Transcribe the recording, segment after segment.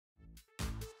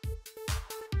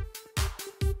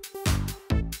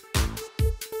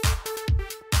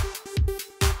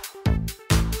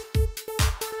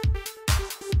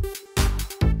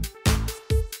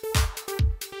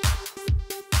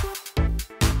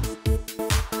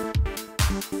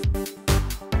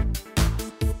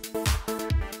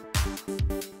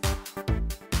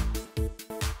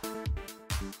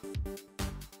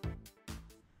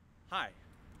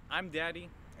I'm Daddy,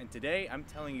 and today I'm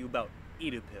telling you about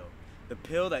EduPill, the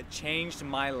pill that changed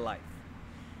my life.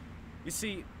 You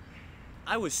see,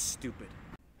 I was stupid.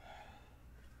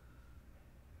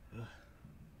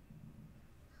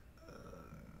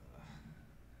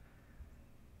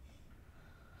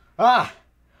 I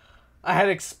had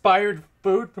expired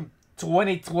food from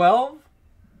 2012?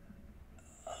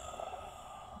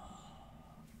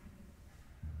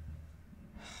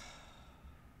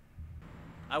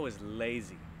 I was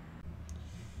lazy.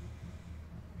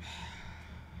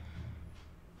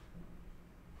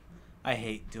 I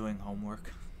hate doing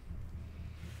homework.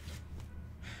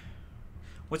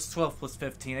 What's 12 plus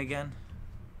 15 again?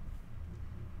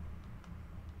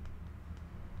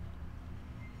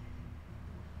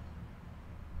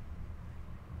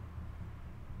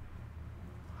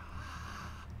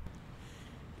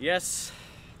 Yes,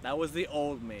 that was the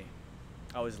old me.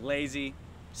 I was lazy,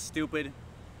 stupid,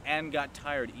 and got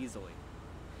tired easily.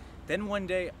 Then one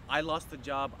day, I lost the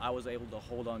job I was able to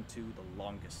hold on to the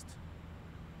longest.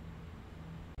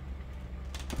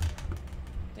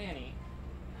 Danny,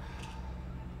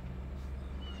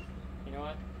 you know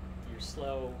what? You're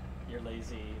slow, you're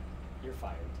lazy, you're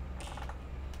fired.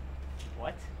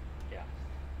 What? Yeah.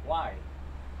 Why?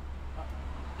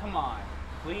 Come on,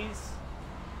 please?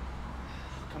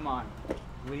 Come on,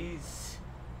 please?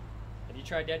 Have you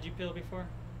tried EduPill before?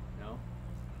 No?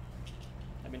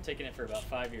 I've been taking it for about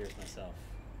 5 years myself.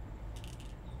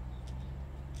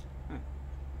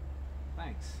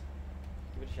 Thanks.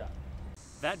 Give it a shot.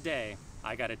 That day,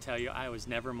 I gotta tell you, I was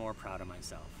never more proud of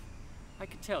myself. I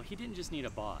could tell he didn't just need a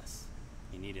boss,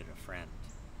 he needed a friend.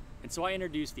 And so I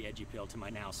introduced the EduPill to my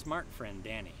now smart friend,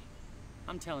 Danny.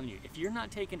 I'm telling you, if you're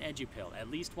not taking EduPill at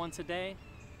least once a day,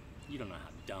 you don't know how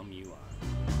dumb you are.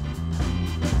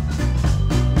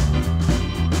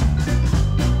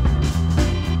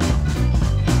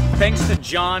 Thanks to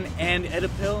John and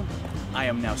EduPill, I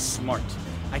am now smart.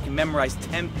 I can memorize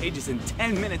 10 pages in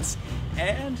 10 minutes,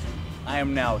 and I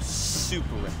am now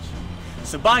super rich.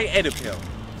 So buy EduPill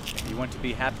if you want to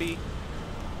be happy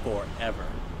forever.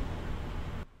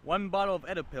 One bottle of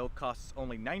EduPill costs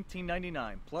only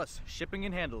 $19.99 plus shipping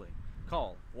and handling.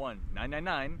 Call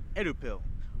 1-999-EduPill.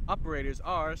 Operators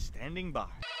are standing by.